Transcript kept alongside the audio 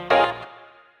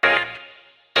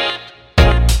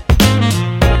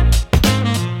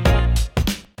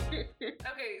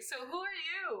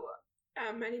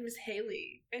My name is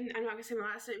Haley, and I'm not gonna say my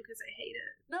last name because I hate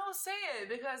it. No, say it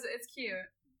because it's cute.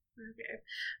 Okay.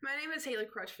 My name is Haley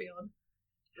Crutchfield.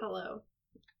 Hello.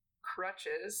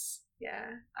 Crutches.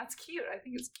 Yeah. That's cute. I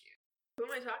think it's cute. Who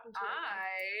am I talking to?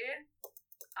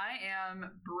 I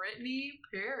am Brittany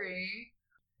Perry.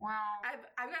 Wow.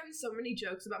 I've gotten so many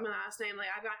jokes about my last name.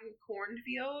 Like, I've gotten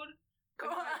Cornfield.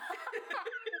 Oh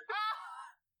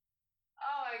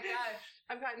my gosh.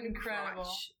 I've gotten Incredible.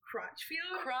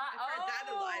 Crotchfield. I've heard that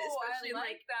a lot, especially I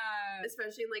like that.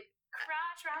 especially in like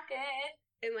Crotch rocket.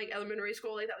 in like elementary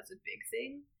school. Like, that was a big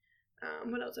thing.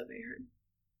 What else have I heard?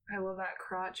 I love that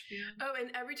crotch feel. Oh, and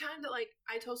every time that like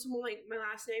I told someone like my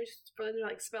last name just for them to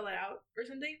like spell it out or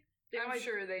something, I'm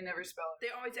sure they never spell it. they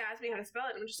always ask me how to spell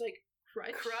it, and I'm just like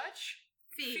Crutch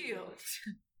field.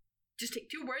 Just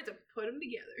take 2 words and put them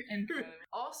together. Incredible.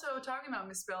 Also, talking about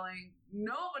misspelling,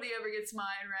 nobody ever gets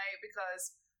mine right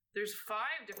because there's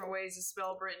 5 different ways to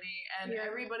spell Brittany, and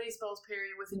everybody spells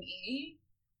Perry with an E.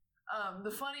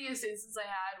 The funniest instance I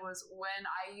had was when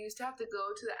I used to have to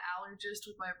go to the allergist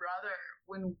with my brother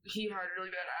when he had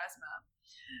really bad asthma.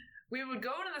 We would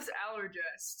go to this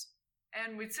allergist,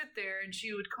 and we'd sit there, and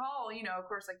she would call, of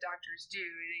course, like doctors do.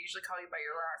 They usually call you by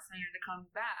your last name to come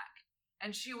back.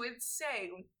 And she would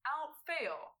say, without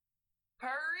fail,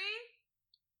 Purry.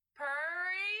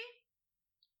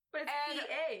 But it's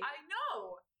P-A. I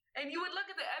know. And you would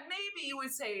look at and maybe you would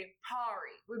say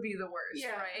Pari would be the worst,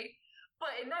 right?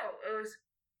 But no, it was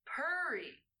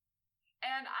Purry.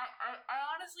 And I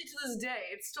honestly, to this day,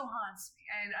 it still haunts me.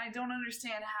 And I don't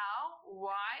understand how,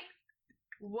 why,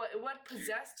 what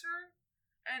possessed her.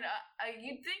 And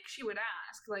you'd think she would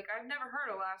ask, like, I've never heard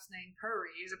a last name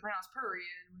Purry. Is it pronounced Purry?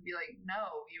 And we'd be like,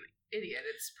 no, you idiot.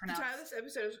 It's pronounced. The title of this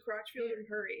episode is Crotchfield and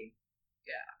Purry.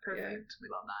 Yeah, perfect. Yeah. We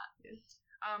love that.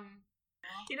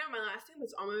 Yeah. My last name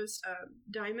was almost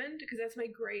Diamond because that's my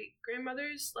great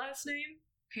grandmother's last name.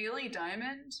 Haley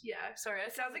Diamond? Yeah. Sorry,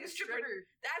 that sounds like a stripper.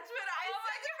 That's what I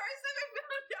said the first time I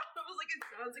found out. I was like, it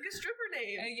sounds like a stripper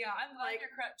name. Yeah, I'm glad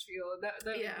you're Crutchfield. That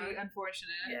would be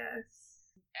unfortunate. Yes.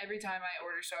 Every time I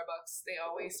order Starbucks, they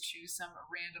always choose some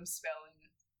random spelling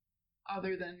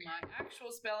other than my actual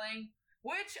spelling,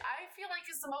 which I feel like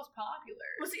is the most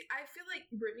popular. Well, see, I feel like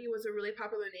Brittany was a really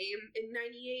popular name in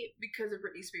 '98 because of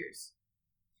Britney Spears.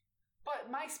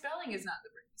 But my spelling is not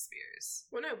the Britney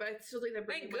Spears. Well, no, but I still think that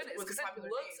Brittany Thank goodness, because that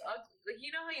looks ugly. Like,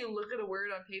 you know how you look at a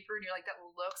word on paper and you're like, that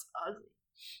looks ugly.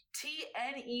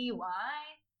 Tney?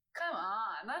 Come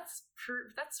on, that's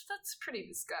pretty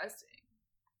disgusting.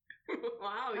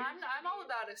 Wow. I'm all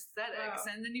about aesthetics,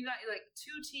 and then you got like 2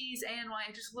 T's and Y.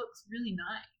 It just looks really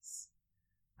nice.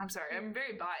 I'm sorry, I'm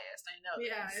very biased. I know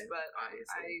this, but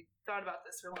I thought about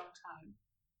this for a long time.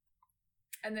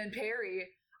 And then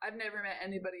Perry, I've never met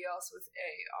anybody else with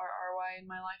A-R-R-Y in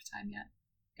my lifetime yet,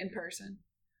 in person.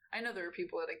 I know there are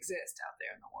people that exist out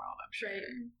there in the world, I'm sure.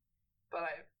 Right. But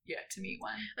I've yet to meet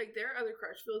one. Like, there are other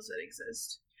Crutchfields that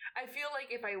exist. I feel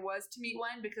like if I was to meet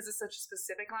one, because it's such a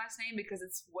specific last name, because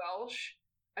it's Welsh,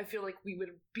 I feel like we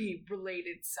would be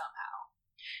related somehow.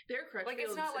 There are Crutchfields. Like,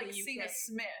 it's not like seeing a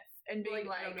Smith and being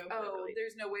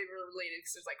there's no way we're related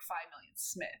because there's like 5 million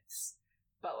Smiths.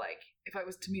 But like, if I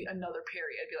was to meet another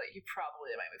Perry, I'd be like, you probably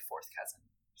might be 4th cousin.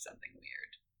 Something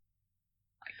weird.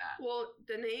 Like that. Well,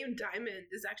 the name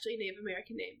Diamond is actually a Native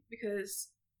American name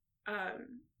because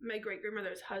my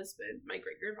great-grandmother's husband, my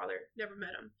great-grandfather, never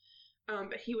met him.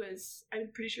 But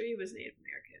I'm pretty sure he was Native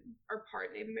American, or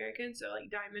part Native American, so, like,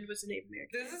 Diamond was a Native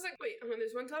American. Wait, hold on,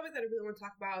 there's one topic that I really want to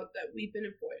talk about that we've been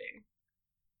avoiding.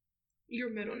 Your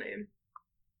middle name.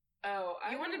 Oh,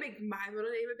 you want to make my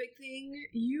middle name a big thing?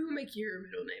 You make your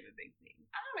middle name a big thing.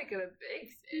 I don't make it a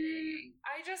big thing.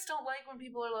 I just don't like when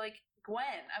people are like,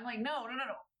 Gwen. I'm like, no.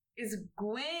 It's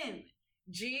Gwen.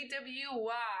 Gwynne.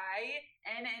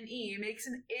 It makes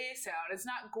an I sound. It's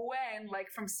not Gwen,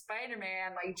 like from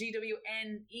Spider-Man, like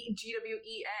Gwnen,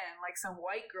 like some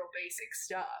white girl basic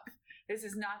stuff. This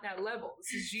is not that level.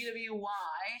 This is Gwynne.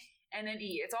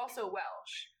 It's also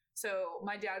Welsh. So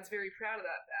my dad's very proud of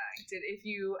that fact. And if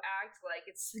you act like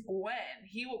it's Gwen,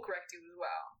 he will correct you as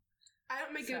well. I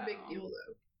don't make it a big deal,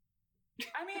 though.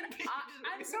 I mean,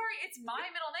 I'm sorry, it's my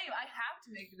middle name. I have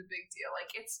to make it a big deal. Like,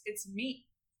 it's me.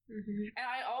 Mm-hmm. And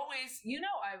I've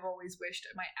always wished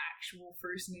my actual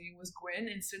first name was Gwen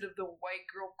instead of the white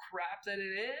girl crap that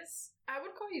it is. I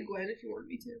would call you Gwen if you wanted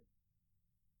me to.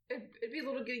 It'd be a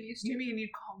little getting used to. You mean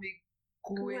you'd call me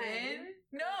Gwen?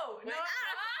 No.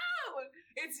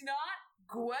 It's not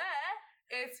Gwen.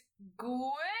 It's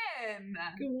Gwen.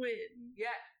 Gwen.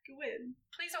 Yeah. Gwen.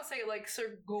 Please don't say it like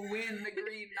Sir Gawain the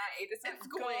Green Knight. It's not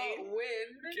Gawain. Gawain.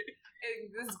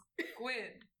 It's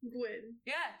Gwen. Gwen.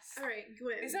 Yes. All right,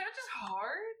 Gwen. Is that just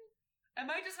hard? Am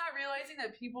I just not realizing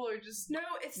that people are just No,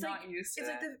 it's not like used to it's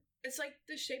that? like it's like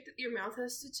the shape that your mouth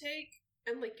has to take,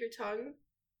 and like your tongue.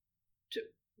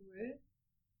 What?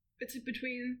 It's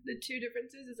between the two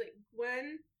differences. It's like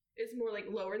Gwen is more like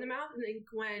lower in the mouth, and then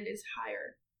Gwen is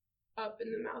higher up in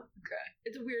the mouth. Okay.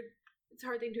 It's a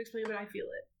hard thing to explain, but I feel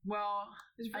it. Well,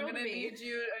 It's I'm real to gonna me. need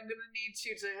you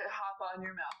to hop on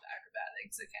your mouth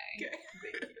acrobatics, okay?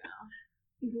 Baby,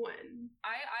 Gwen.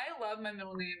 I love my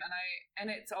middle name,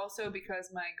 and it's also because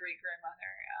my great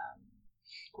grandmother,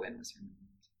 Gwen, was her name.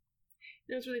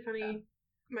 You know, it's really funny. Yeah.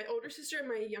 My older sister and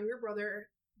my younger brother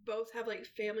both have like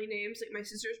family names. Like my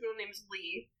sister's middle name is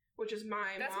Lee, which is That's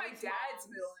my mom's dad's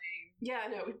mom's. middle name. Yeah,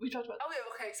 no, we talked about. Oh, yeah,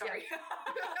 okay, sorry.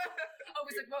 I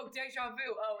was like, whoa, deja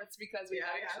vu. Oh, it's because we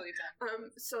actually done.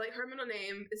 So like her middle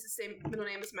name is the same middle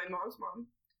name as my mom's mom,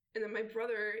 and then my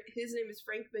brother, his name is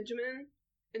Frank Benjamin,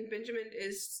 and Benjamin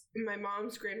is my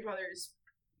mom's grandfather's.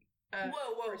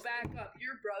 Whoa, first back name. up.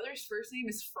 Your brother's first name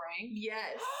is Frank?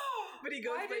 Yes, but he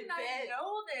goes Why by didn't I Ben. know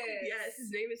this? Yes,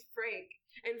 his name is Frank,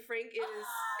 and Frank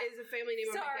is a family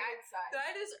name on my Sorry, dad's side.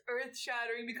 That is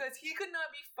earth-shattering because he could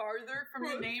not be farther from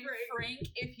the From name Frank. Frank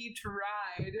if he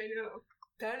tried. I know.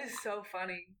 That is so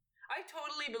funny. I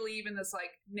totally believe in this,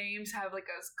 like, names have,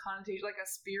 like, a connotation, like, a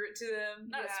spirit to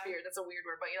them. Not a Yeah. spirit, that's a weird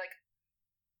word, but you're, like,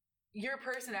 your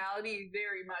personality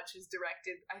very much is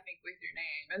directed, I think, with your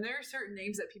name. And there are certain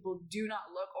names that people do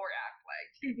not look or act like.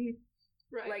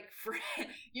 Right. Like, Frank.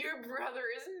 Your brother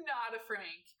is not a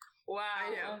Frank. Wow.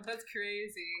 I know. That's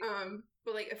crazy.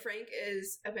 But like a Frank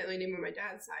is a family name on my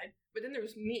dad's side. But then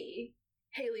there's me,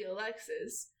 Haley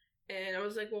Alexis. And I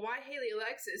was like, well, why Haley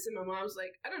Alexis? And my mom was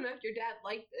like, I don't know if your dad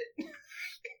liked it.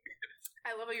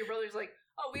 I love how your brother's like,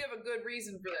 oh, we have a good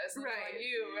reason for this. And Right. like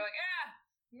you, we're like,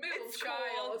 middle It's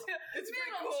child. cool. It's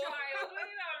pretty middle cool. child.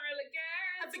 We don't really care.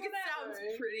 I It's think it whatever.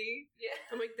 sounds pretty. Yeah.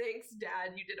 I'm like, thanks,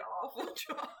 Dad. You did an awful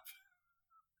job.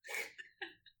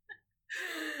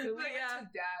 But yeah,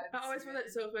 Dad. I always found that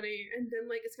so funny. And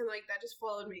then like it's kind of like that just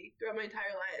followed me throughout my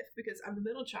entire life because I'm the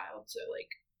middle child. So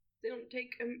like they don't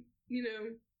take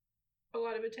a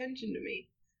lot of attention to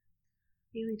me.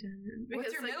 Haley Diamond.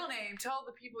 What's Because, your like, middle name? Tell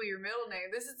the people your middle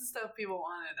name. This is the stuff people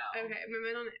want to know. Okay, my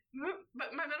middle name,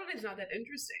 but my middle name's not that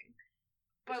interesting.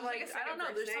 But It's like, just a I don't second know.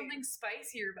 first There's name. something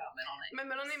spicier about middle names. My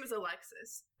middle name is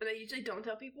Alexis, and I usually don't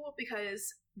tell people because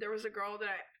there was a girl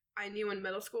that I knew in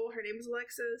middle school. Her name was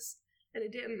Alexis, and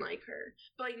I didn't like her.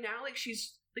 But like now, like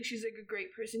she's like a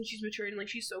great person. She's matured and like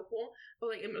she's so cool.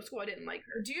 But like in middle school, I didn't like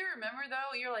her. Do you remember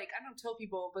though? You're like, I don't tell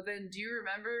people, but then do you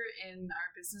remember in our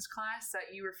business class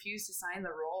that you refused to sign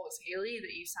the role as Haley?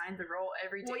 That you signed the role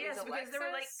every day Well, yes, as because Alexis? there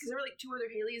were like two other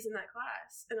Haleys in that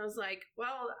class, and I was like,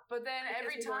 well, But then I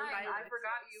every guess we time weren't by I Alexis.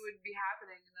 forgot you would be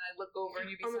happening, and then I'd look over and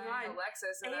you'd be Oh my signing God.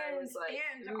 Alexis, and I was like,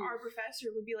 and oof. our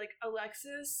professor would be like,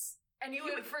 Alexis. And you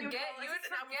He would would forget. call You would us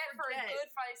and I would forget for a forget.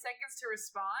 good 5 seconds to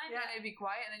respond, Yeah. and it'd be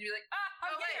quiet, and then you'd be like, I'm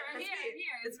Oh, wait, here, I'm it's here, me. I'm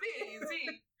here. It's me, it's me.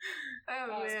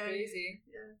 Oh, That's man. crazy.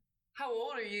 Yeah. How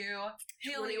old are you?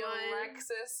 Haley 21.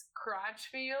 Alexis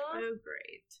Crotchfield. Oh,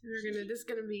 great. This is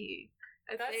gonna be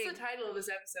a That's thing. the title of this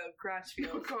episode, Oh,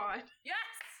 Crotchfield. God. Yes!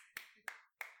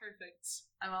 Perfect.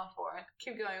 I'm all for it.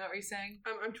 Keep going. What were you saying?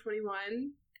 I'm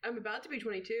 21. I'm about to be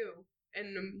 22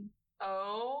 in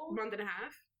Oh. a month and a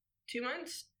half. 2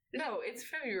 months? No, it's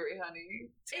February,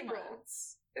 honey. 2 April.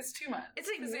 months. It's 2 months. It's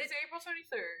like 'Cause mid- it's April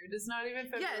 23rd. It's not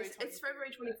even February Yes, it's February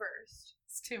 21st.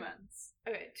 It's 2 months.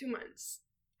 Okay, 2 months.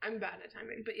 I'm bad at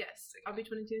timing, but yes, I'll be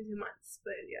 22 in 2 months.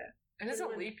 But yeah. And it's a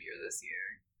 21. leap year this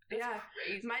year. That's Yeah.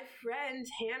 crazy. My friend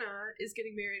Hannah is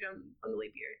getting married on the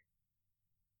leap year.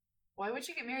 Why would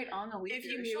she get married on the leap If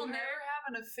year? you knew She'll her- never have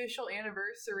an official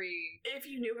anniversary. If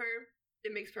you knew her,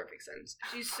 it makes perfect sense.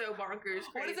 She's so bonkers crazy.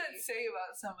 What does that say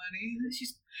about somebody?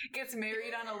 She's Gets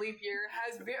married on a leap year,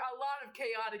 has a lot of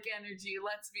chaotic energy,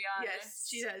 let's be honest. yes,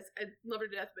 she does. I love her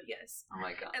to death, but yes. Oh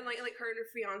my god. And like her and her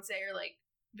fiance are like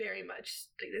very much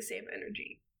like the same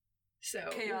energy. So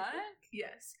Chaotic?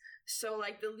 Yes. So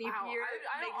like the leap Wow, year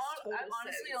I makes total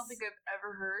honestly don't think I've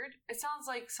ever heard. It sounds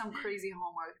like some crazy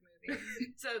Hallmark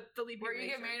movie So the leap year where you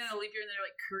makes get married sense. on a leap year and they're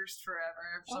like cursed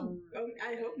forever.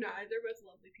 I hope not. They're both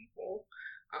lovely people.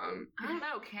 I don't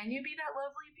know. Can you be that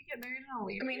lovely if you get married on a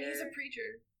leap I mean, year? he's a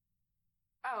preacher.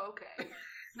 Oh, okay.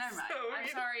 Never mind. So, I'm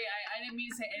sorry. I didn't mean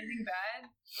to say anything bad.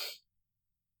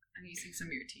 I'm using some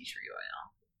of your tea tree oil.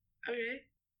 Okay.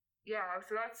 Yeah,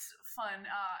 so that's fun.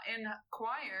 In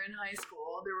choir in high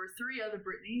school, there were 3 other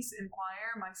Britneys in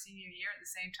choir my senior year at the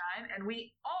same time, and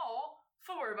we all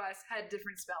 4 of us had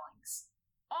different spellings.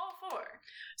 All 4.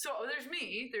 So there's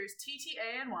me, there's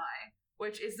TTANY,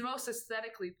 which is the most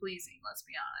aesthetically pleasing, let's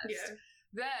be honest. Yeah.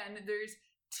 Then there's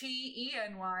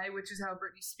TENY, which is how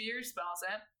Britney Spears spells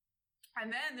it.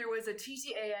 And then there was a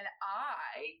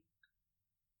TTANI.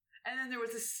 And then there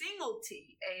was a single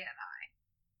TANI,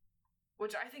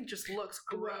 which I think just looks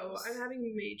gross. Whoa, I'm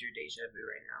having major deja vu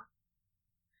right now.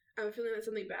 I'm feeling that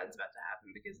something bad's about to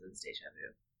happen because of this deja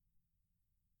vu.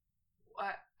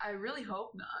 I really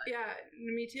hope not. Yeah,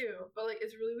 me too. But like,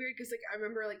 it's really weird because like I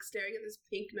remember like staring at this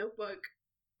pink notebook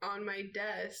on my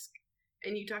desk,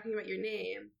 and you talking about your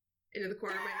name, and in the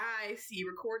corner of my eye, see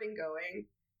recording going,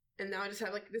 and now I just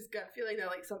have like this gut feeling that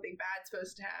like something bad's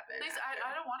supposed to happen. Please, I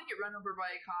don't want to get run over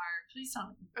by a car. Please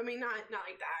don't. I mean, not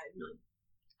like that. Like,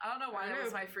 I don't know why that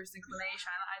was my first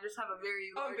inclination. I just have a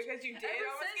very large... Oh, because you did Ever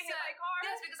almost since get hit by a car?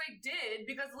 Yes, because I did.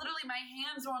 Because literally my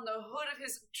hands were on the hood of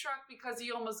his truck because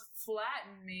he almost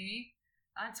flattened me.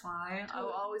 That's why. I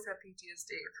will always have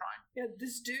PTSD. It's fine. Yeah,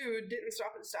 this dude didn't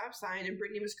stop at the stop sign, and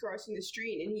Brittany was crossing the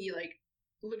street, and he like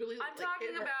literally. I'm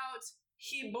talking about.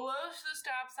 He blows to the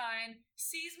stop sign,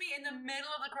 sees me in the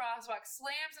middle of the crosswalk,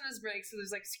 slams on his brakes, so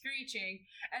there's like screeching,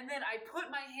 and then I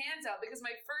put my hands out because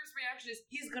my first reaction is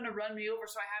he's gonna run me over,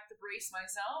 so I have to brace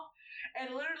myself,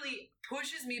 and literally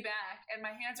pushes me back, and my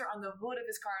hands are on the hood of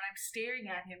his car, and I'm staring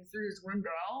at him through his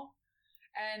window,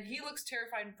 and he looks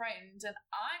terrified and frightened, and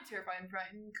I'm terrified and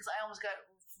frightened because I almost got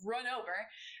run over,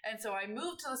 and so I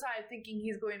moved to the side thinking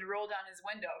he's going to roll down his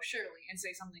window, surely, and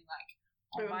say something like,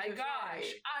 "Oh my gosh,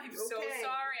 I'm so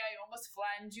sorry. I almost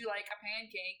flattened you like a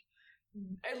pancake."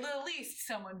 At the least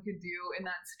someone could do in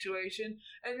that situation.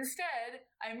 And instead,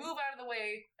 I move out of the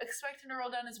way, expecting to roll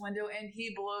down his window, and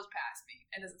he blows past me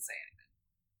and doesn't say anything.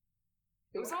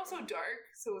 It was also dark,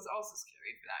 so it was also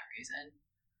scary for that reason.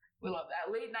 We love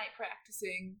that. Late night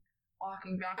practicing,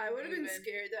 walking back. I would have been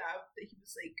scared that he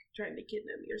was like trying to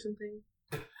kidnap me or something.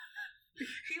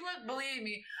 He looked, believe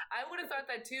me, I would have thought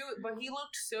that too, but he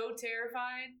looked so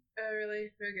terrified. Oh,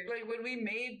 really? Very good. Like, when we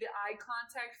made the eye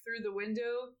contact through the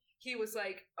window, he was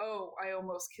like, "Oh, I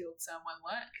almost killed someone."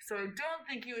 Look. So I don't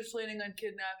think he was planning on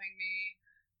kidnapping me,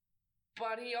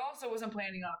 but he also wasn't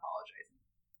planning on apologizing.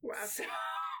 Wow. So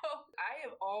I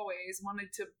have always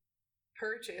wanted to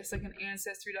purchase like an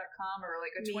Ancestry.com or like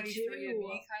a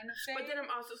 23andMe kind of thing. But then I'm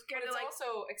also scared. But it's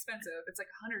also expensive. It's like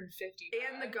 $150.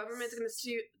 And the government's gonna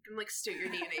steal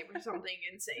your DNA for something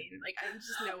insane. Like, I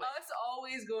just know it. Us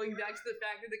always going back to the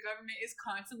fact that the government is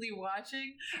constantly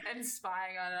watching and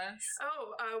spying on us.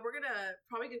 Oh, I'm probably gonna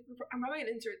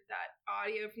insert that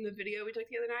audio from the video we took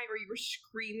the other night where you were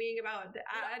screaming about the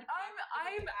ad.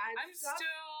 I'm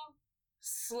still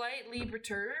slightly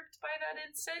perturbed by that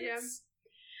instance. Yeah.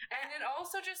 And it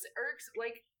also just irks,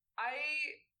 like,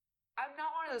 I'm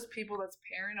not one of those people that's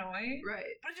paranoid.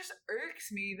 Right. But it just irks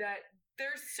me that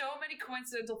there's so many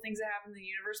coincidental things that happen in the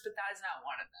universe, but that is not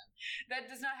one of them.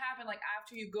 That does not happen, like,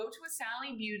 after you go to a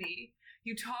Sally Beauty,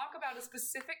 you talk about a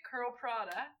specific curl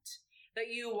product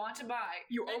that you want to buy.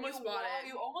 You almost buy it.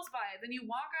 Then you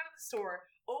walk out of the store,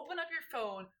 open up your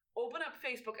phone, open up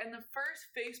Facebook, and the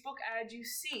first Facebook ad you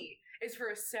see is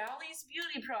for a Sally's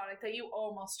Beauty product that you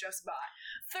almost just bought.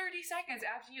 30 seconds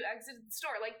after you exited the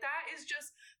store. Like, that is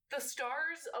just, the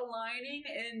stars aligning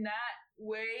in that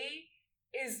way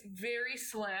is very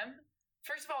slim.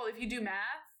 First of all, if you do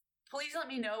math, please let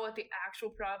me know what the actual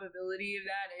probability of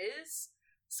that is,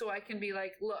 so I can be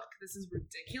like, look, this is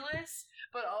ridiculous,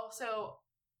 but also,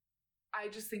 I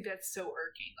just think that's so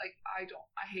irking. Like, I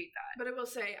hate that. But I will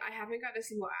say, I haven't gotten a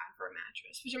single ad for a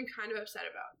mattress, which I'm kind of upset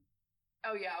about.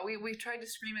 Oh yeah, we tried to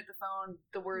scream at the phone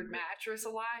the word mattress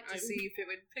a lot to see if it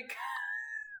would pick to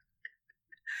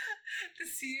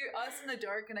see us in the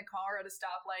dark in a car at a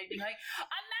stoplight being like,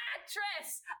 "A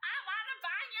mattress! I want to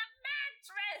buy a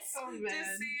mattress!" Oh, man.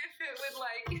 To see if it would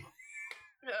like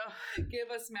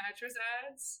give us mattress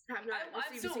ads. I'm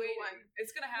still waiting. One.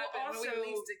 It's gonna happen when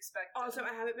we least expect it. Also,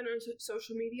 I haven't been on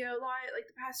social media a lot like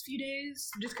the past few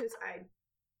days just because I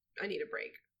need a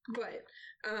break. But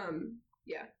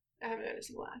yeah. I haven't had a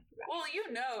single ad for that. Well, you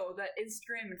know that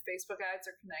Instagram and Facebook ads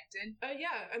are connected.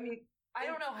 Yeah, I mean... I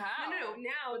don't know how. No,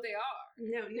 now... But they are.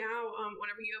 No, now,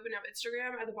 whenever you open up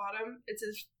Instagram, at the bottom, it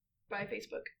says by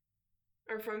Facebook.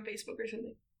 Or from Facebook or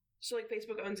something. So, like,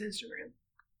 Facebook owns Instagram.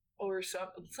 Or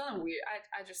something weird.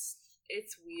 I just...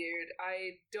 It's weird.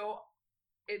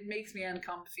 It makes me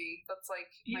uncomfy. That's, like,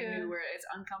 my new word. It's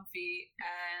uncomfy,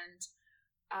 and...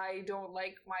 I don't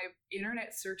like my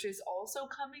internet searches also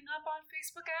coming up on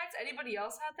Facebook ads. Anybody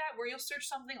else had that? Where you'll search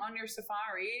something on your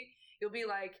Safari, you'll be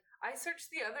like, I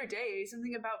searched the other day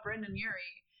something about Brendan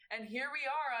Urie, And here we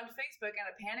are on Facebook, and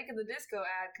a Panic at the Disco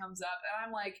ad comes up, and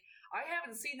I'm like, I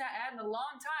haven't seen that ad in a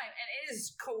long time, and it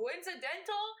is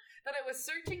coincidental that I was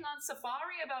searching on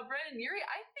Safari about Bren and Yuri?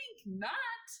 I think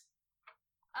not.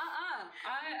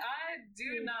 I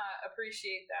do not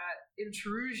appreciate that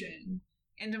intrusion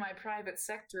into my private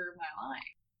sector of my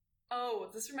life.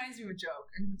 Oh, this reminds me of a joke.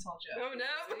 I'm going to tell a joke. Oh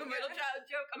no, a middle child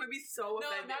joke. I'm going to be so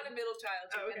offended. No, not a middle child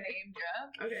joke, Okay. a name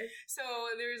joke. Okay. So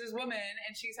there's this woman,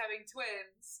 and she's having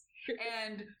twins,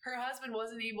 and her husband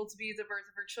wasn't able to be at the birth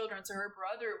of her children, so her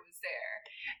brother was there,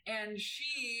 and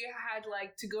she had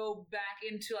like to go back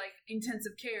into like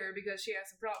intensive care because she has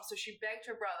some problems. So she begged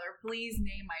her brother, "Please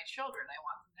name my children. I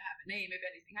want them to have a name if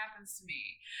anything happens to me."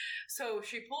 So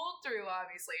she pulled through,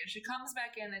 obviously, and she comes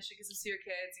back in and she gets to see her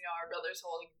kids. You know, our brother's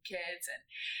holding the kids,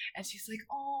 and she's like,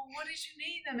 "Oh, what did you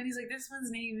name them?" And he's like, "This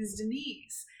one's name is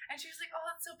Denise." And she was like, "Oh,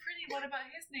 that's so pretty. What about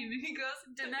his name?" And he goes,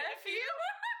 "Nephew."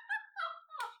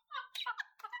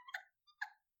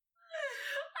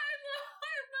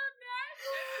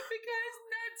 Because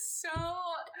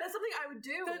That's something I would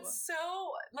do. that's so,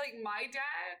 like, my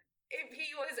dad, if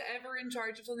he was ever in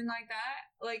charge of something like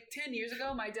that, like 10 years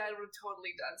ago, my dad would have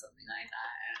totally done something like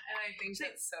that. And I think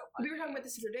that's so funny. We were talking about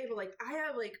this the other day, but like I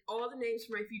have like all the names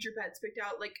for my future pets picked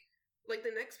out. Like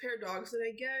the next pair of dogs that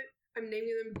I get, I'm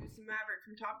naming them Goose and Maverick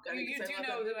from Top Gun. You do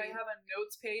know that I have a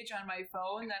notes page on my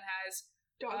phone that has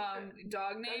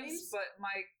dog names, but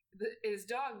is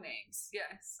dog names.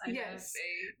 Yes. I Yes.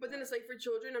 have But then it's like for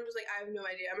children, I'm just like, I have no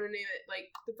idea. I'm going to name it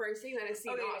like the first thing that I see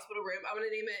in the Okay. hospital room. I'm going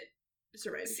to name it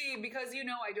Syringe. See, because you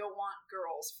know I don't want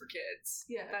girls for kids.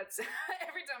 Yeah. That's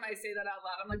every time I say that out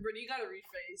loud, I'm like, Brittany, you gotta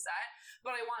rephrase that.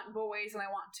 But I want boys and I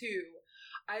want two.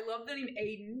 I love the name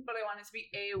Aiden, but I want it to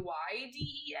be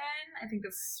Ayden. I think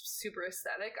that's super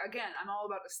aesthetic. Again, I'm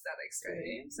all about aesthetics for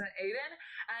Right. names. And Aiden.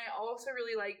 And I also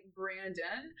really like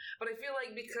Brandon, but I feel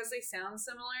like because they sound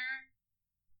similar,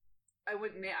 I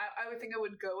would think I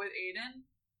would go with Aiden,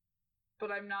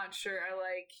 but I'm not sure.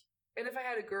 And if I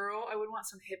had a girl, I would want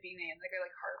some hippie name. Like, I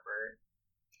like Harper.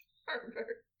 Harper.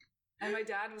 And my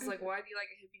dad was like, "Why do you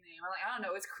like a hippie name?" I'm like, "I don't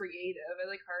know. It's creative. I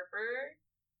like Harper."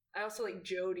 I also like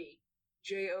Jody.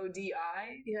 Jodi.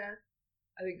 Yeah.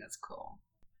 I think that's cool.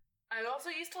 I also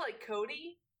used to like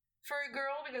Cody for a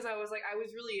girl because I was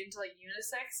really into like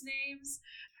unisex names.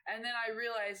 And then I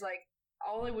realized like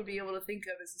all I would be able to think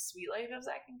of is The Sweet Life of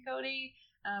Zack and Cody.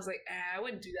 And I was like, I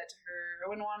wouldn't do that to her. I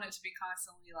wouldn't want it to be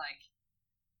constantly like.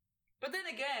 But then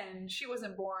again, she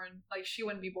wasn't born, like, she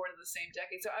wouldn't be born in the same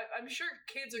decade. So I'm sure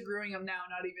kids are growing up now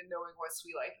not even knowing what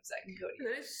Sweet Life of Zack and Cody And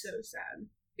that is so sad.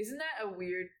 Isn't that a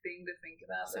weird thing to think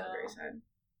about? So very sad.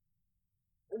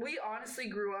 We honestly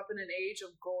grew up in an age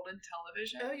of golden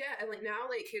television. Oh yeah, and like now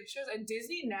like Kid shows. And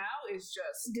Disney now is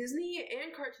just... Disney and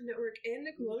Cartoon Network and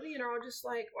Nickelodeon are all just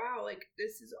like, wow, like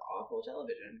this is awful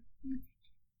television.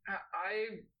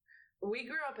 We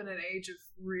grew up in an age of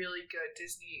really good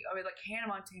Disney. I mean, like Hannah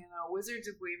Montana, Wizards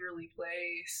of Waverly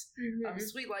Place,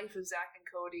 Sweet Life of Zack and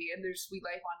Cody, and there's Sweet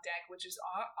Life on Deck, which is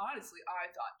honestly, I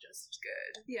thought just as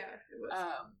good. Yeah, it was.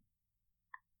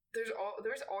 There's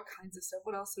all kinds of stuff.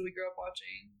 What else did we grow up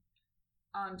watching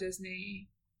on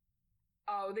Disney?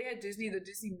 Oh, they had the Disney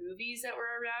movies that were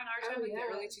around our time, the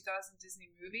early 2000 Disney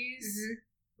movies.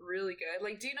 Really good.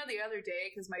 Like, do you know the other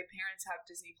day, because my parents have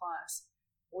Disney Plus,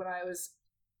 when I was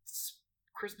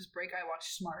Christmas break, I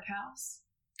watched Smart House.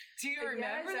 Do you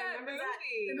remember that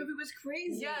movie? The movie was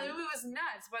crazy. Yeah, the movie was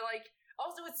nuts, but like,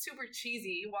 also it's super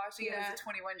cheesy watching it as a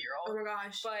 21-year-old. Oh my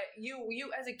gosh. But you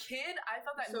as a kid, I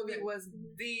thought that So movie good. was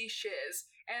the shiz.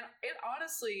 And it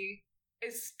honestly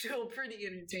is still pretty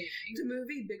entertaining. The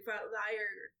movie Big Fat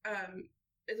Liar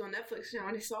is on Netflix now,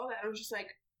 and I saw that and I was just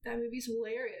like, that movie's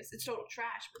hilarious. It's total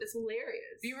trash, but it's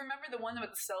hilarious. Do you remember the one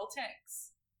about the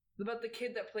Celtics? About the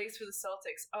kid that plays for the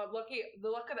Celtics. The Luck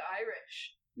of the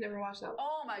Irish. Never watched that one.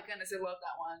 Oh my goodness, I love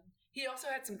that one. He also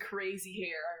had some crazy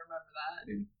hair, I remember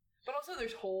that. But also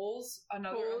there's Holes,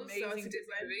 another amazing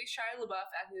Disney movie. Shia LaBeouf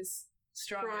at his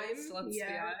strongest, let's be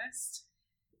honest.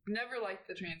 Never liked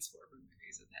the Transformer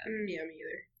movies with him. Yeah, me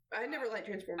either. I never liked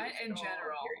Transformers in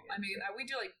general. I mean, we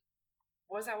do like,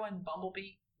 what was that one,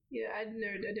 Bumblebee? Yeah, I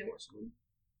didn't watch that one.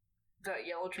 The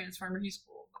yellow Transformer, he's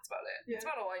cool. That's about it. Yeah. That's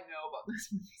about all I know about this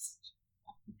movie.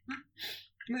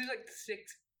 There's like 6.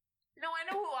 No, I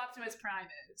know who Optimus Prime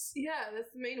is. Yeah, that's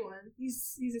the main one.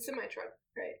 He's a semi-truck,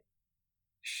 right?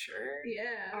 Sure.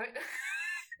 Yeah.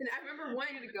 And I remember one.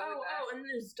 And then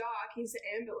there's Doc. He's the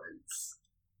ambulance.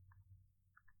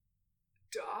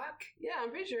 Doc? Yeah, I'm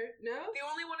pretty sure. No? The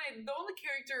only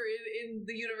character in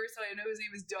the universe that I know his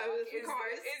name is Doc. Oh, is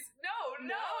Cars? No.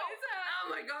 It's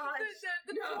Oh my gosh.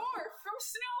 the dwarf from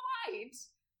Snow White.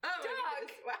 Oh, Doc!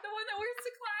 wow. The one that wears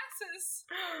the glasses.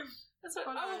 That's what.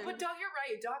 Oh, but Doc, you're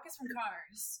right. Doc is from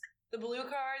Cars. The blue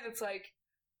car that's like,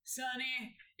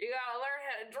 Sonny, you gotta learn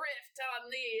how to drift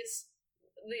on this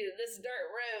dirt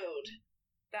road.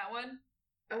 That one?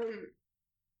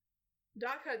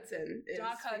 Doc Hudson is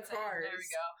Doc from Hudson. Cars. There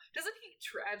we go. Doesn't he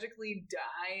tragically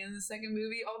die in the second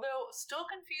movie? Although, still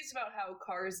confused about how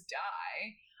cars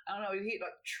die. I don't know, did he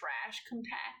like trash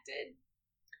compacted?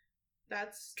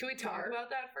 Can we talk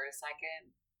about that for a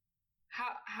second?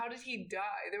 How did he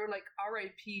die? They were like,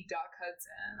 R.I.P. Doc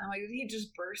Hudson. I'm like, did he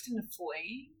just burst into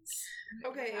flames?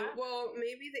 Okay, well,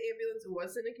 maybe the ambulance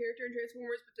wasn't a character in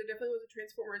Transformers, but there definitely was a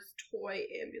Transformers toy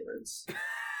ambulance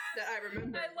that I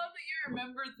remember. I love that you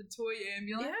remembered the toy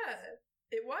ambulance. Yeah,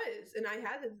 it was, and I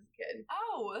had this as a kid.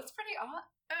 Oh, that's pretty odd.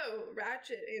 Oh,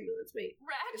 Ratchet ambulance. Wait, is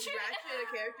Ratchet? Ratchet a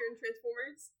character in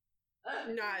Transformers?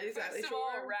 Not exactly First of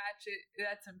all, sure. Ratchet,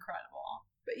 that's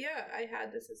incredible. But yeah, I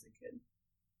had this as a kid.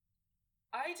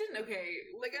 I didn't, okay.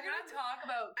 Like, I had to talk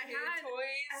about kid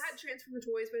toys. I had Transformer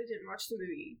toys, but I didn't watch the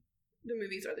movie. The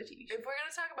movies are the TV show. If we're going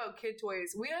to talk about kid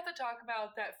toys, we have to talk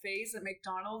about that phase that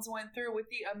McDonald's went through with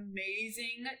the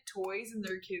amazing toys in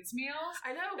their kids' meals.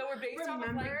 I know. That were based off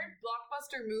of, like,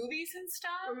 blockbuster movies and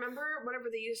stuff. Remember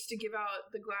whenever they used to give out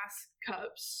the glass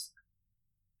cups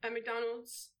at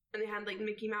McDonald's? And they had, like,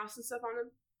 Mickey Mouse and stuff on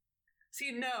them?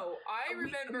 See, no, I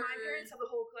remember. My parents have a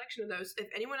whole collection of those.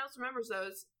 If anyone else remembers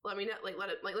those, let me know. Let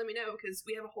me know, because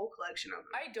we have a whole collection of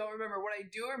them. I don't remember. What I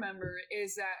do remember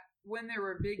is that when there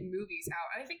were big movies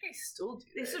out, I think they still do.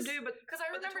 They still do, but because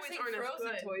I remember seeing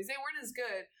Frozen toys, they weren't as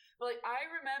good. But like I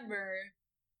remember,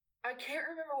 I can't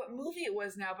remember what movie it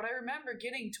was now, but I remember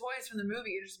getting toys from the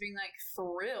movie and just being like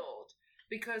thrilled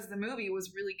because the movie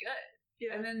was really good.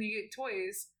 Yeah, and then you get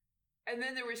toys. And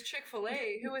then there was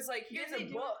Chick-fil-A, who was like, here's a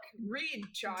book. Read,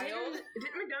 child.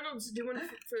 Didn't McDonald's do one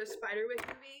for the Spiderwick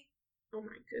movie? Oh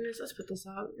my goodness, let's put this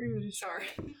out. Sorry.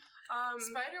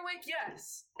 Spiderwick,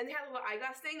 yes. And they had a little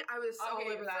eyeglass thing. I was all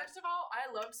over that. First of all, I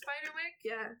loved Spiderwick.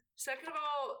 Yeah. Second of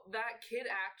all, that kid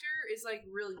actor is like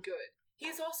really good.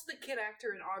 He's also the kid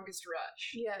actor in August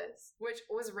Rush. Yes. Which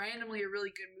was randomly a really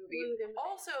good movie. Really good movie.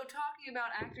 Also, talking about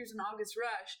actors in August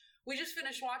Rush, we just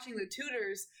finished watching The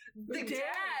Tudors. The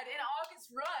dad in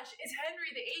August Rush is Henry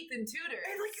VIII in Tudors.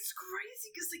 And like, it's crazy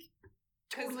because like,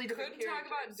 totally different characters. Talk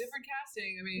about different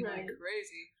casting. I mean, like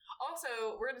crazy.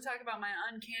 Also, we're going to talk about my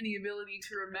uncanny ability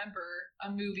to remember a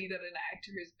movie that an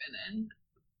actor has been in.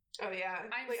 Oh yeah,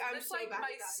 that's so like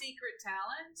my secret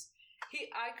talent.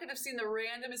 I could have seen the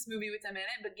randomest movie with them in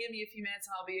it, but give me a few minutes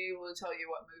and I'll be able to tell you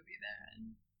what movie they're in.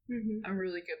 Mm-hmm. I'm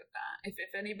really good at that. If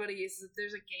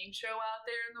there's a game show out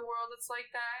there in the world that's like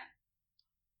that,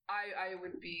 I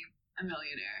would be a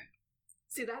millionaire.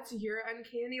 See, that's your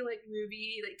uncanny like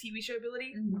movie, like TV show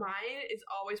ability. Mm-hmm. Mine is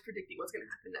always predicting what's going to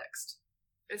happen next.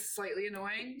 It's slightly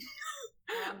annoying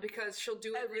because she'll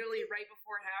do it literally right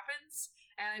before it happens.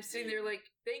 And I'm sitting there like,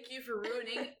 thank you for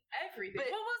ruining everything. But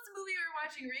what was the movie we were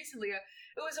watching recently?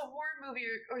 It was a horror movie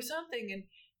or something, and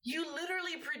you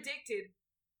literally predicted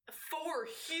 4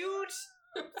 huge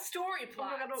story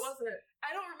plots. Oh my God, what was it?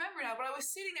 I don't remember now, but I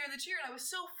was sitting there in the chair, and I was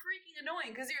so freaking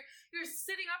annoying because you're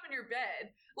sitting up in your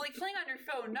bed, like playing on your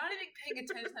phone, not even paying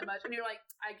attention that much, and you're like,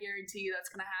 I guarantee you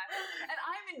that's gonna happen, and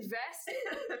I'm invested,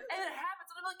 and it happens,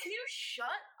 and I'm like, can you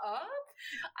shut up?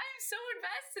 I'm so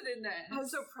invested in this. I'm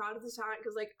so proud of this talent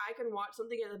because like I can watch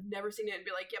something and I've never seen it and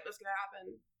be like, yep, that's gonna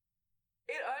happen.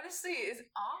 It honestly is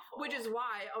awful. Which is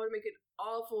why I want to make an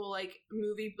awful like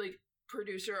movie like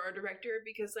producer or director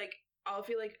because like I'll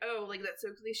feel like, oh, like that's so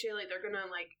cliche, like they're gonna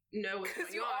like know what's going on.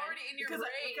 Because you're already in your brain.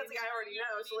 Because like, I already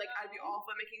know, so like I'd be awful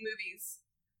at making movies.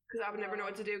 Because I would never know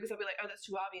what to do because I'd be like, oh, that's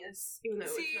too obvious, even though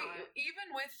it's not. Even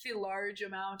with the large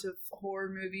amount of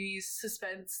horror movies,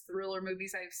 suspense, thriller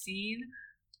movies I've seen,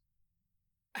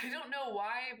 I don't know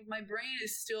why, but my brain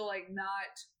is still like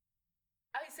not.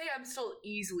 I'd say I'm still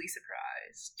easily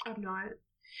surprised. I'm not.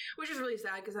 Which is really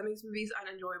sad because that makes movies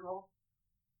unenjoyable.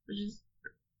 Which is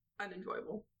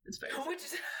unenjoyable. It's fair. Which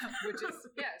is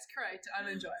yes, correct.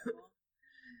 Unenjoyable.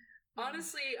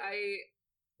 Honestly, I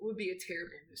would be a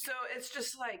terrible movie. So it's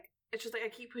just like I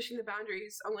keep pushing the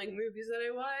boundaries on like movies that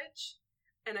I watch,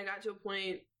 and I got to a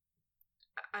point.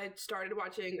 I started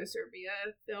watching a Serbia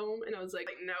film, and I was like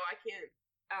no, I can't.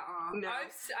 No.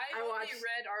 I only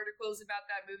read articles about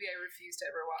that movie. I refused to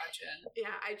ever watch it.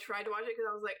 Yeah, I tried to watch it because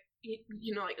I was like,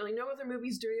 you know, like no other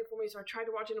movies doing it for me. So I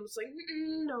tried to watch it and I was like,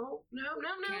 no.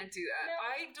 Can't do that. No.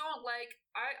 I don't like,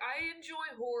 I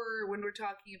enjoy horror when we're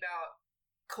talking about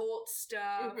cult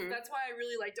stuff. Mhm. That's why I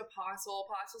really liked Apostle.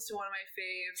 Apostle's still one of my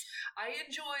faves. I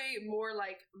enjoy more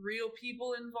like real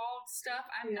people involved stuff.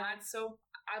 I'm Yeah. not so,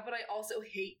 but I also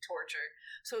hate torture.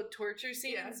 So torture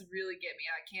scenes really get me.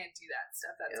 I can't do that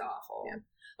stuff. That's Yeah. awful. Yeah.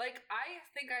 Like, I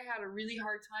think I had a really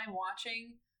hard time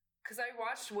watching, because I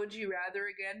watched Would You Rather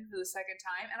again for the second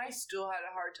time, and I still had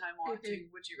a hard time watching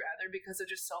Would You Rather because of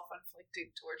just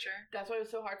self-inflicted torture. That's why it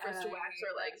was so hard for us to wax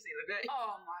our legs the other day.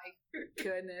 Oh my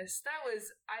goodness. That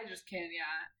was, I just can't,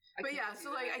 But yeah,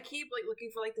 so like I keep like looking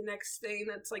for like the next thing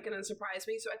that's like gonna surprise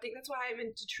me. So I think that's why I'm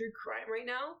into true crime right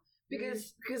now.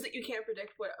 Because you can't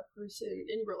predict what a person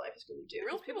in real life is gonna do.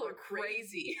 Real 'Cause people are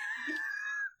crazy.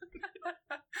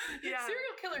 Yeah.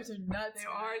 Serial killers are nuts. They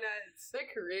are nuts. They're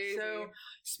crazy. So,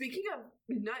 speaking of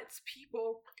nuts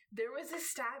people, there was a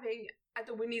stabbing at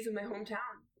the Wendy's in my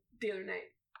hometown the other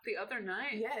night. the other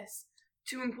night. Yes.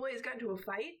 2 employees got into a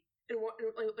fight, and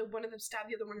one of them stabbed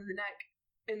the other one in the neck,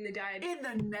 and they died. In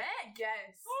the neck?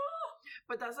 Yes.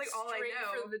 But that's like all I Straight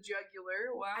know. for the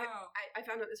jugular. Wow. I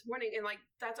found out this morning, and like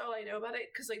that's all I know about it,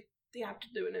 because like they have to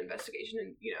do an investigation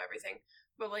and everything.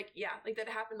 But like like that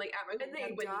happened like at my and they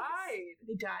hometown Wendy's. died.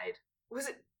 They died. Was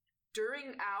it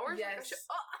during hours? Yes.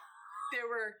 Oh. There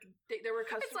were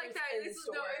customers It's like that. in the It's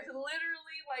store. it's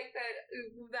literally like that.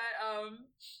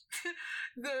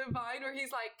 The Vine where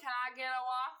he's like, "Can I get a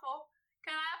waffle?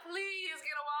 Can I please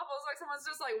get a waffle?" It's like someone's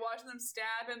just like watching them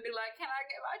stab and be like, "Can I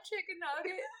get my chicken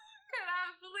nugget? Can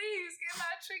I please get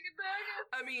my chicken nugget?"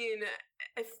 I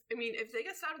mean, if they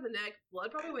got stabbed in the neck,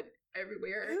 blood probably went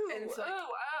everywhere. Ooh, and so,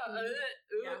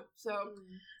 yeah. So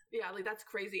yeah, like that's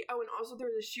crazy. Oh, and also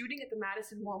there was a shooting at the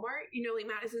Madison Walmart. Like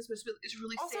Madison's supposed to be is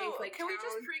really Also, safe. Like, can we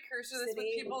just town, precursor this with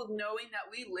city. people knowing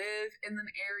that we live in an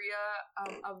area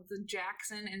of the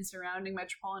Jackson and surrounding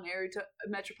metropolitan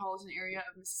area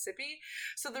of Mississippi?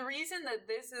 So the reason that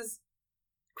this is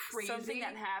crazy something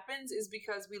that happens is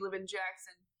because we live in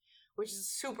Jackson, which is a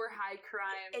super high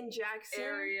crime in Jackson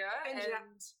area,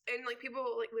 and like people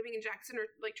like living in Jackson are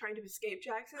like trying to escape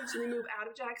Jackson, so they move out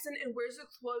of Jackson. And where's the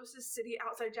closest city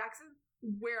outside Jackson?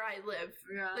 Where I live,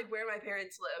 like where my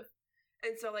parents live.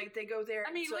 And so like they go there.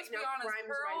 I mean, so, let's like, be now honest. crime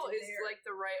Pearl is there. like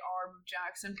the right arm of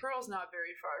Jackson. Pearl's not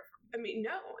very far from. I mean,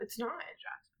 no, it's not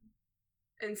Jackson.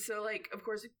 And so like of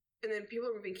course, and then people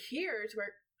are moving here to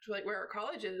where our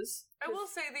college is. I will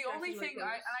say the only thing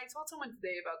I told someone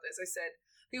today about this. I said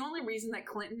the only reason that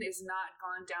Clinton is not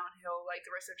gone downhill like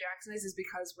the rest of Jackson is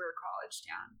because we're a college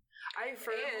town. I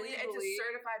firmly it's believe, a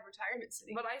certified retirement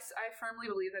city. but I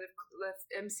firmly believe that if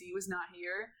MC was not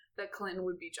here, that Clinton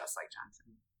would be just like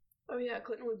Jackson. Oh yeah,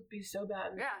 Clinton would be so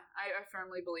bad. Yeah, I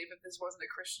firmly believe if this wasn't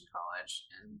a Christian college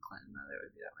in Clinton, that it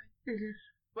would be that way. Mm-hmm.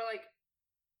 But like,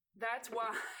 that's why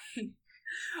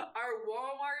our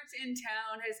Walmart in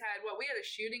town has had we had a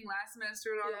shooting last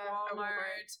semester at our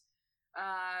Walmart.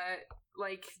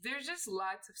 Like there's just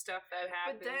lots of stuff that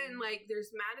happens. But then like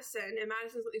there's Madison, and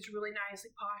Madison's this really nice,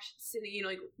 like posh city,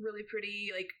 like really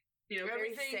pretty, like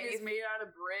everything very safe. is made out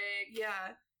of brick.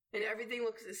 Yeah. And everything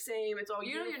looks the same. It's all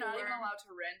you're not even allowed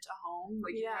to rent a home.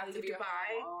 Like you have to be a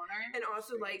homeowner. And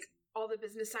also like all the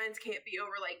business signs can't be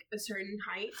over like a certain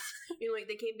height. Like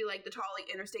they can't be like the tall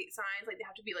like interstate signs. Like they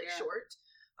have to be like short.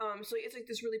 So it's like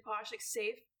this really posh, like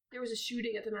safe. There was a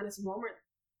shooting at the Madison Walmart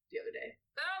the other day.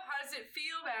 Oh, how does it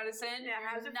feel, Madison? Yeah,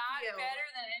 how does it not feel? better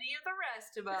than any of the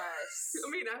rest of us. I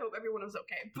mean, I hope everyone was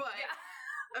okay, but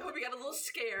I hope you got a little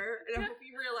scare, and I hope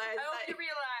you realize.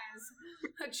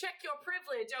 Check your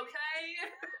privilege, okay?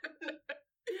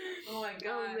 Oh my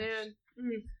god. Oh man.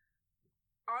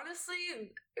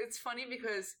 Honestly, it's funny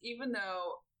because even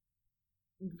though,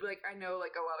 like, I know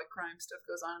like a lot of crime stuff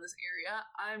goes on in this area,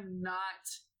 I'm not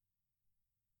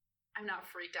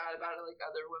freaked out about it like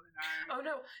other women are. Oh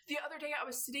no! The other day I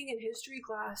was sitting in history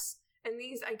class, and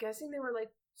I'm guessing they were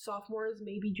like sophomores,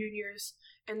 maybe juniors,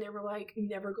 and they were like,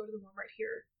 "Never go to the Walmart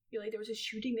here." Like there was a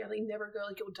shooting there. Like never go.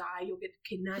 Like you'll die. You'll get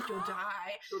kidnapped. You'll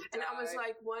die. And I was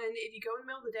like, if you go in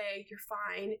the middle of the day, you're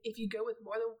fine. If you go with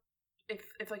more than,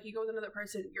 if like you go with another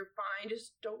person, you're fine.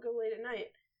 Just don't go late at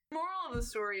night. Moral of the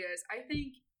story is, I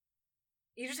think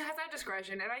you just have that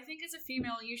discretion, and I think as a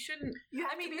female, you shouldn't. You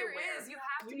have to be aware. You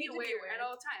have to be aware at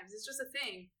all times. It's just a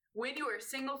thing. When you are a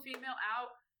single female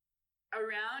out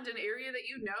around an area that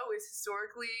you know is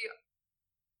historically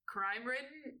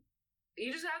crime-ridden,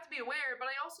 you just have to be aware. But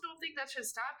I also don't think that should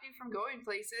stop you from going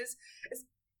places,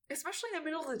 especially in the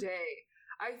middle of the day.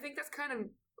 I think that's kind of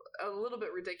a little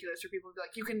bit ridiculous for people to be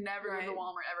like, you can never go to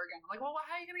Walmart ever again. I'm like, well,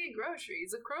 how are you going to get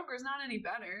groceries? The Kroger's not any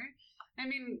better. I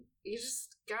mean, you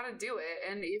just got to do it.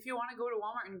 And if you want to go to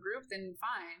Walmart in group, then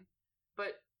fine.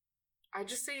 But I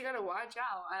just say you gotta watch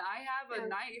out. And I have a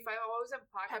knife. I always have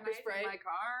a pocket Pepper knife spray. in my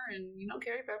car, and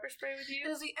carry pepper spray with you.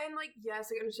 And like,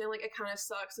 yes, I understand. Like, it kind of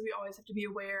sucks. So we always have to be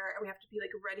aware, and we have to be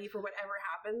like ready for whatever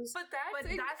happens. But that's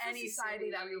the any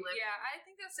society city that we live in. Yeah, I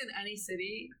think that's in any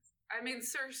city. I mean,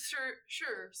 sure,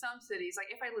 some cities.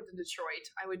 Like, if I lived in Detroit,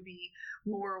 I would be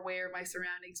more aware of my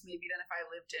surroundings maybe than if I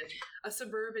lived in a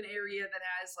suburban area that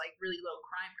has, like, really low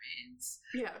crime rates.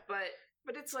 Yeah.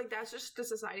 But it's like, that's just the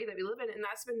society that we live in, and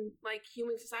that's been like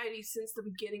human society since the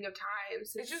beginning of time.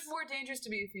 It's just more dangerous to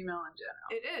be a female in general.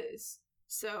 It is.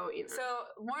 So,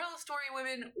 So, moral of the story,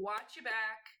 women, watch your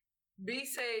back, be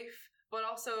safe, but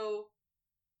also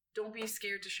don't be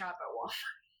scared to shop at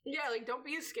Walmart. Yeah, like, don't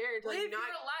be scared to live like,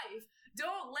 your life.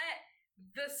 Don't let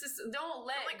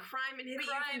crime inhibit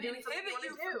you you from doing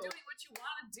what you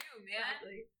want to do, man.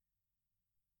 Exactly.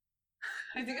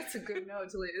 I think that's a good note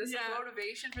to leave. This is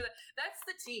motivation for that. That's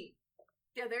the tea.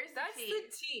 Yeah, there's the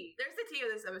tea. There's the tea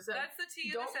of this episode. That's the tea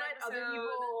of this episode. Don't let other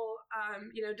people,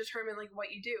 determine like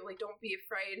what you do. Like, don't be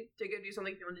afraid to go do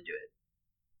something if you want to do it.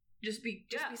 Just be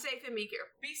safe and be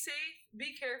careful. Be safe,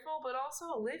 be careful, but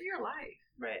also live your life.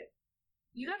 Right.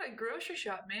 You gotta grocery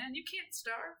shop, man. You can't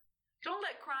starve. Don't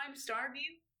let crime starve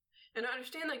you. And I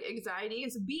understand, like, anxiety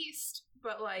is a beast,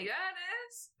 but, like... Yeah, it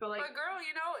is. But girl,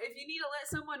 if you need to let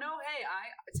someone know, hey,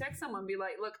 I text someone, be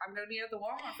like, look, I'm going to be at the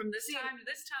Walmart from this time to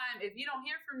this time. If you don't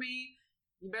hear from me,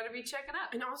 you better be checking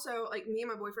up. And also, like, me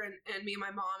and my boyfriend and me and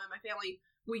my mom and my family,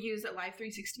 we use that Life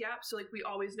 360 app, so, like, we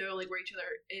always know, like, where each other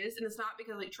is. And it's not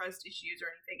because, like, trust issues or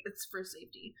anything. It's for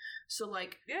safety. So,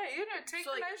 like... Yeah, take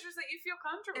the measures that you feel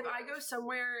comfortable with. If I go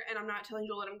somewhere and I'm not telling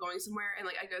Joel that I'm going somewhere, and,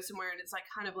 like, I go somewhere and it's, like,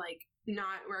 kind of, like,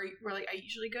 not where like, I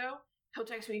usually go, he'll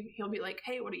text me, he'll be like,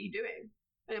 hey, what are you doing?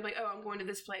 And I'm like, oh, I'm going to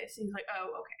this place. And he's like,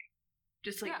 oh, okay.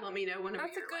 Just, like, let me know whenever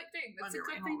That's a good thing. That's a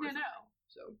good thing to know.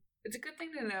 So, it's a good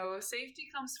thing to know.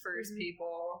 Safety comes first,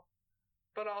 people.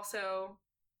 But also...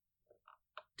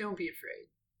 don't be afraid.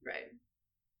 Right.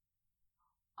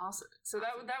 Awesome. So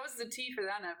that was the tea for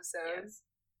that episode. Yes.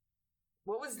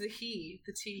 What was the he?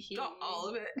 The tea he? All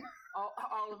of it.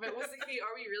 All of it. What's the he?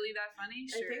 Are we really that funny?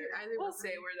 Sure. I think we'll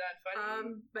say we're that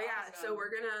funny. But yeah, so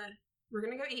we're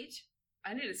gonna go eat.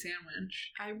 I need a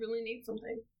sandwich. I really need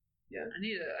something. Yeah. I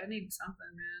need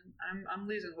something, man. I'm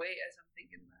losing weight as I'm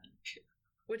thinking that.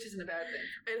 Which isn't a bad thing.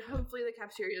 And hopefully the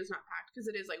cafeteria is not packed because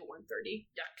it is like 1:30.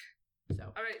 Yuck. So,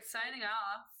 all right, signing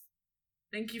off.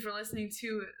 Thank you for listening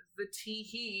to The Tea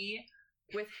He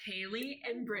with Haley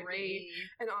and Brittany.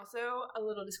 And also, a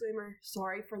little disclaimer,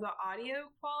 sorry for the audio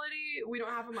quality. We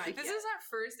don't have a mic This is our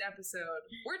first episode.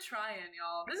 We're trying,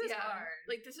 y'all. This is hard.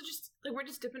 Like, this is just, like, we're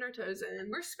just dipping our toes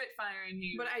in. We're spitfiring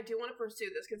you. But I do want to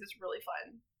pursue this because it's really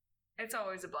fun. It's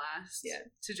always a blast. Yeah.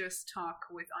 To just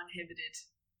talk with uninhibited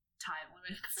time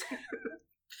limits.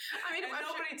 I mean, and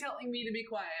nobody telling me to be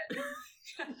quiet.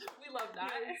 We love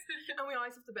that. Yes. And we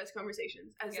always have the best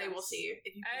conversations, as they will see if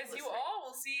you keep listening. You all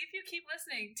will see if you keep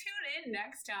listening. Tune in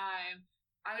next time.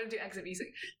 I'm going to do exit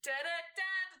music. Da da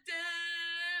da da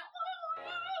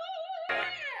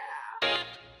da.